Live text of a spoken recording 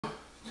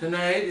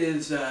Tonight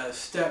is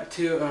step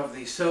 2 of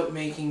the soap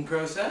making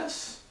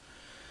process.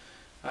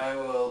 I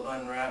will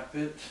unwrap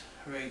it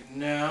right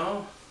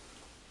now.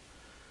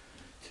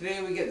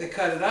 Today we get to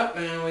cut it up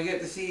and we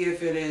get to see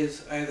if it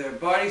is either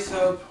body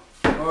soap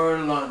or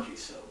laundry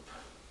soap.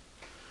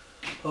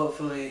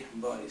 Hopefully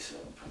body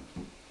soap.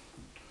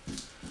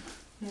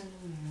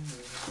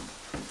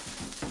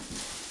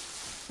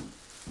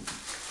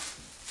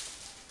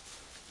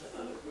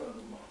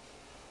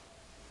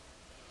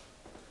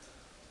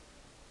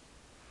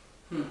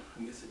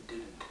 I guess it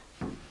didn't.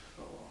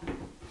 Oh well.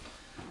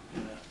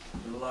 Yeah,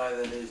 the lie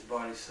that is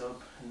body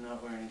soap and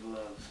not wearing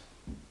gloves.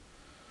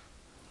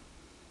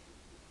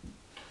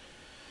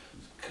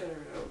 Let's cut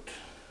her out.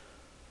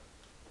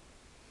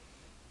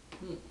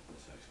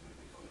 This actually might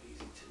be quite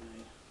easy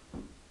tonight.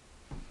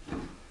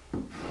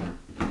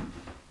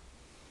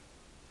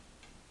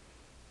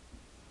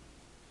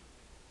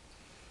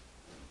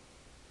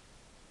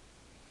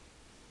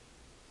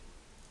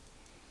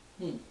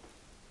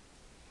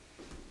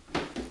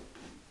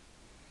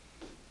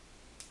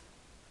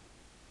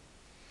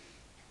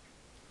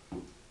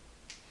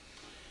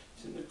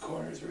 It's in the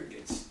corners where it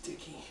gets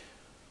sticky.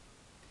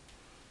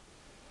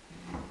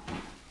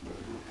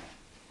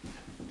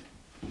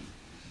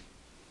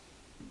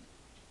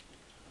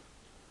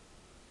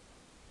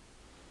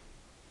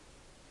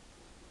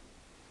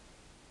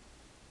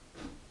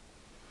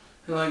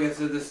 And like I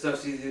said, this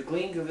stuff's easy to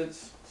clean because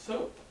it's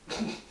soap.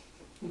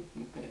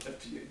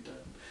 After you're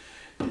done,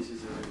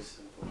 dishes are very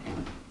simple.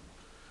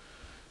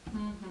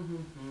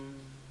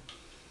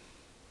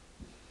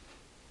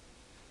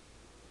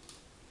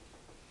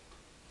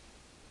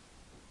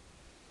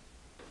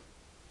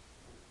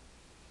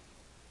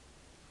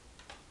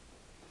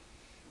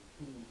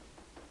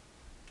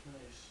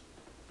 Nice.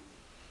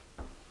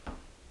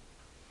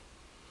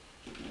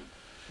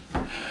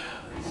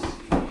 Let's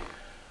see.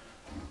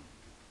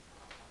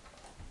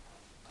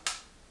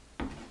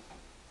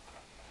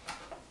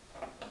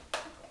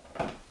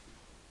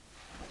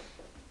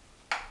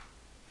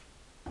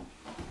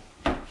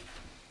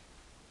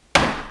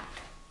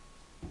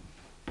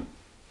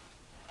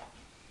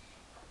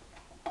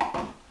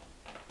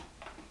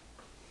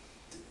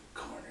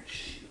 Corner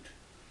shoot.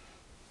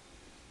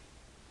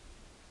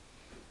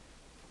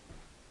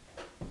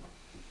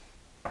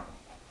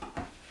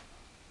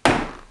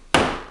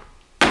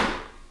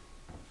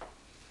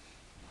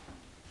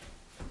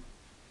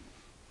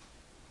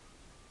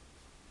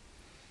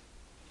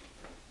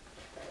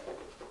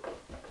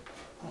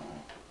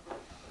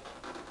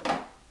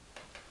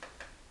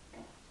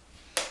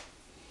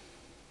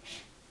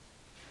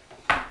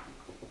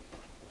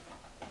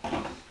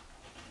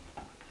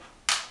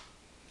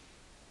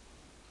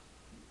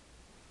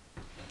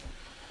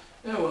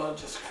 Yeah, well, it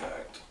just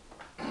cracked.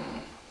 A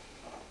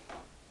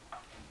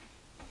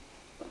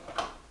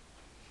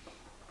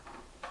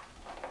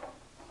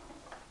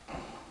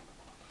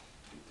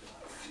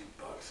few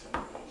bucks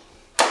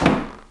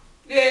anyway.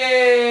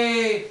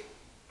 Yay!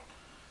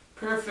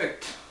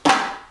 Perfect.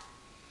 Let's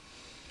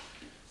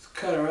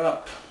cut her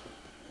up.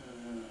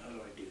 How do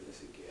I do this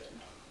again?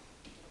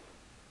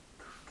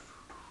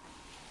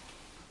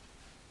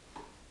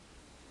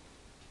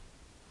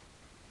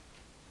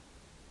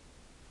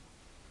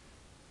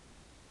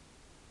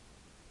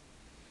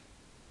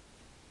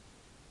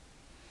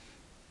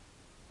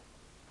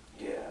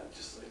 Yeah,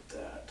 just like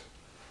that.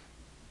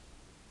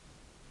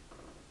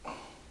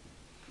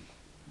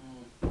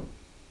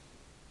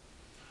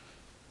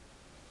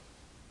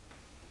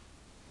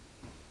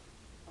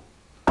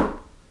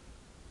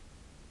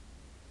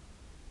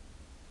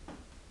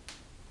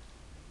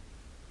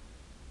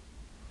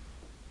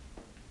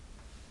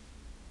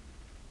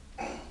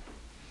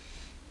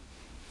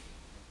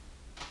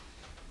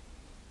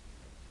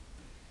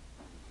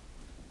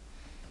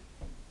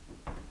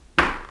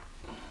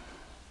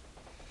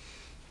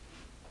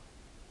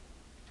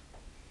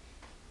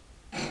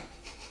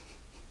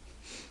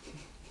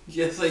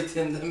 Yes, I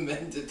tend to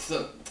mend it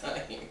sometimes.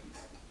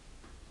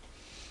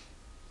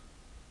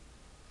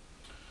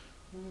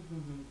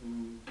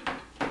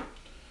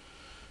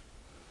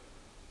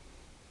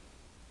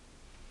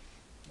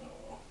 Oh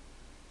well,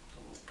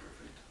 almost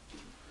perfect.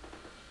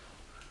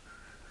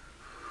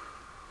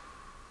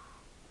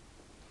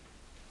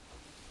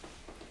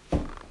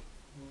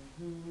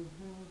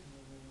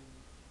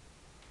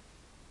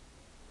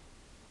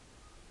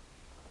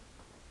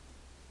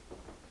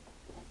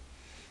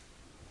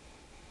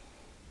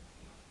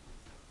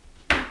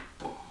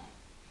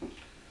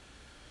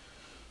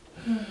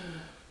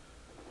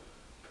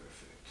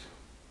 Perfect.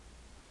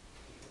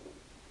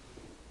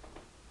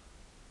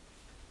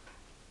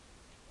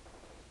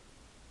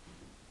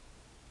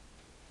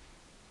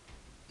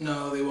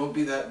 No, they won't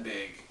be that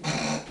big.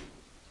 That'd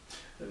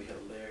be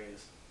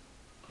hilarious.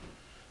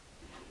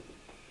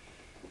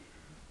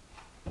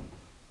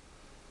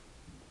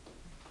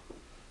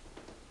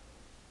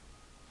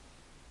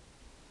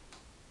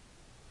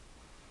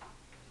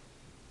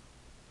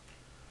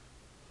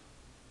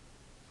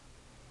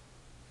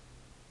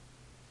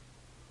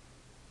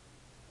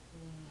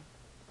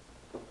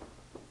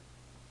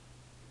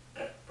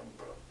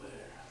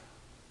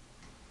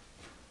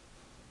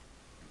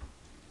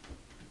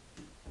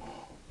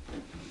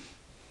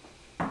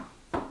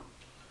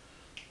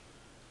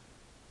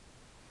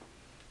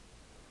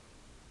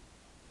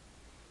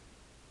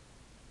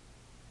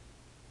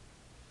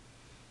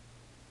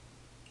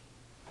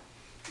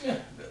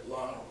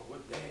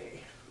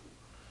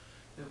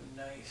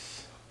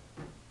 nice.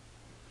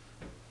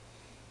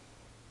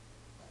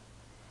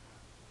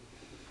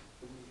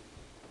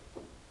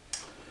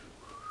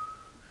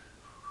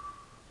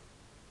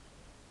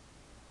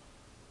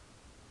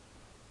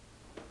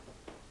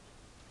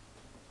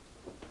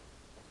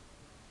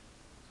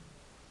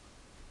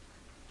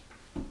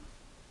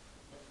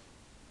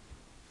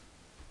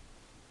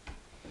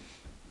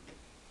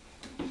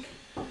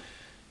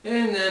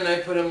 And then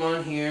I put them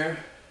on here,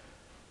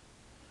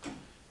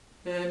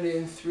 and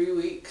in 3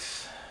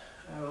 weeks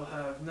I will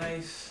have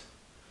nice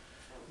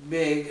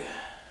big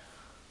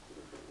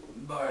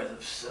bars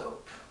of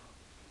soap.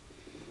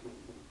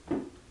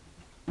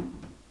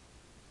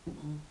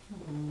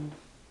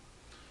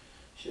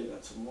 Should have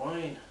got some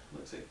wine.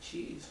 Looks like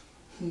cheese.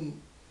 Mozzarella.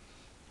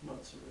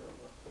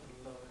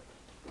 I love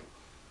it.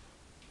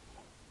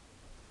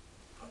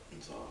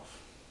 Buttons off.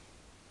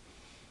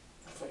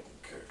 If I can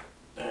curve it.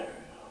 There we go.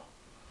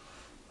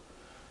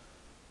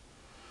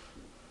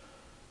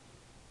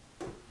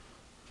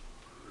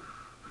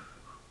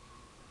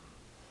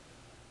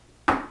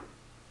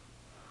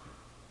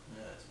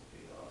 That's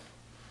way off.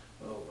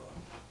 Oh well.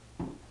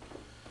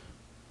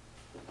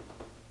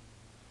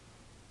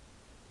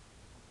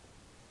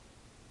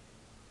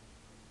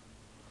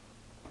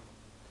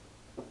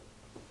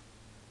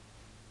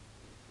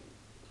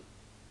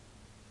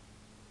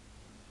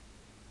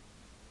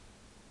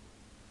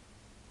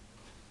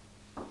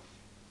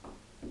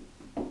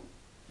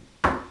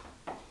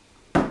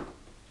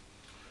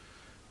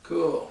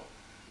 Cool.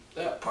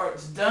 That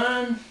part's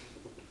done.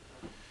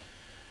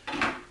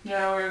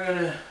 Now we're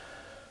gonna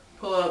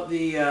pull out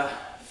the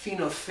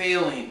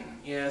phenolphthalein.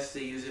 Yes,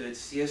 they use it at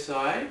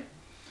CSI,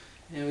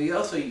 and we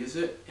also use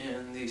it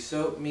in the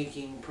soap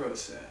making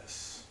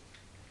process.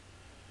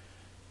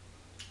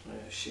 I'm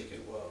gonna shake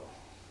it well.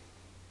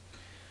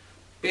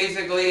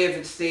 Basically, if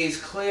it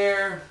stays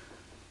clear,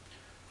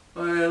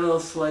 or a little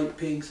slight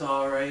pink's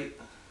alright.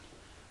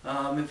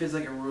 If it's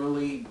like a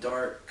really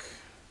dark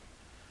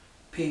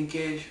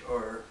pinkish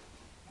or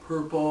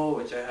purple,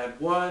 which I had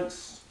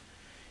once,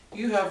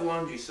 you have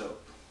laundry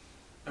soap.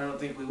 I don't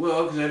think we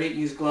will, because I didn't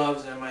use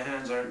gloves and my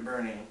hands aren't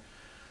burning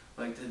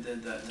like they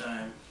did that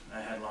time I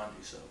had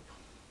laundry soap.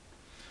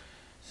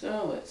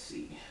 So let's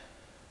see.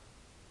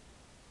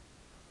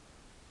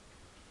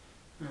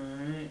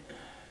 Alright,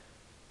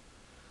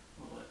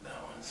 we'll let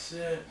that one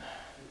sit.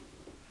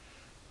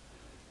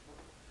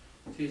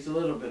 See, it's a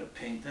little bit of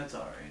pink, that's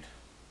alright.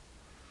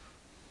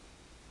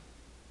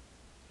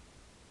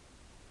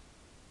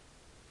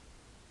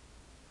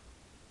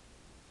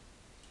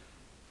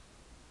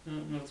 I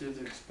don't know if there's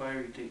an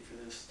expiry date for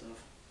this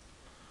stuff.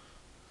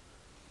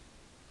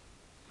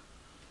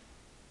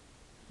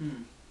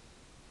 Don't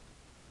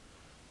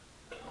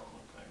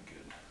look that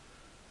good.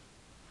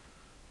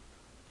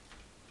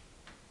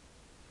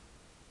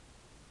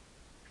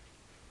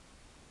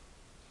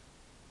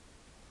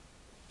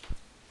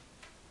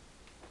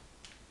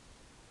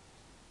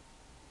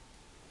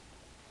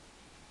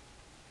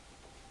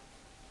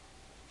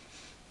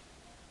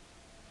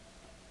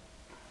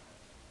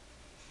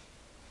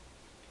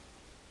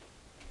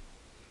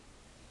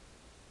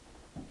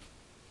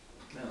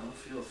 No, it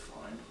feels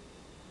fine.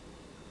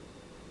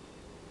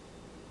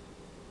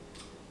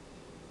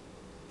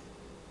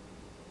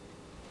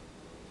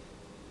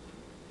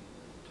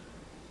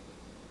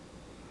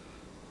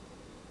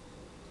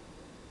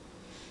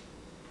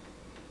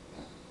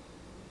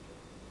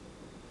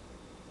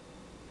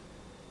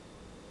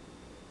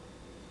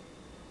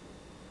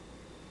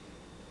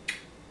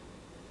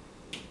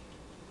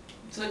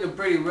 It's looking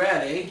pretty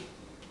red, eh?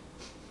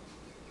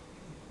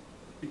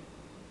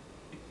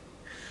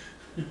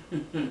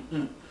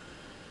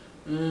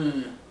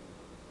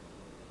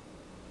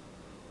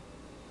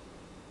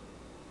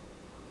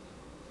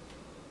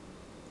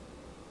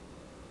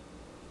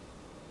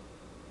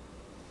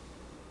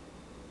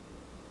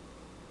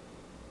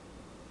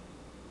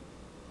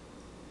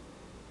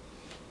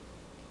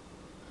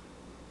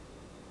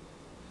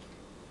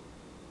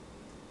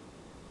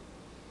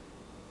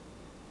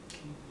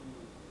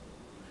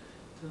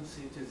 Doesn't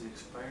see if there's an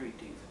expiry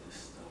date for this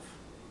stuff.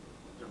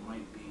 There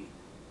might be.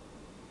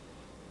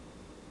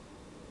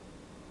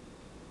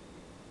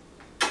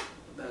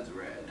 That's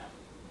red.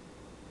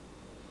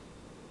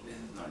 This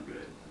is not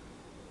good.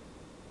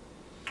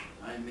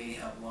 I may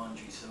have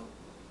laundry soap.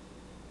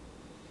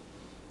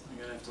 I'm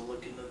gonna have to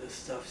look into this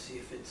stuff, see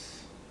if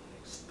it's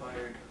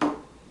expired.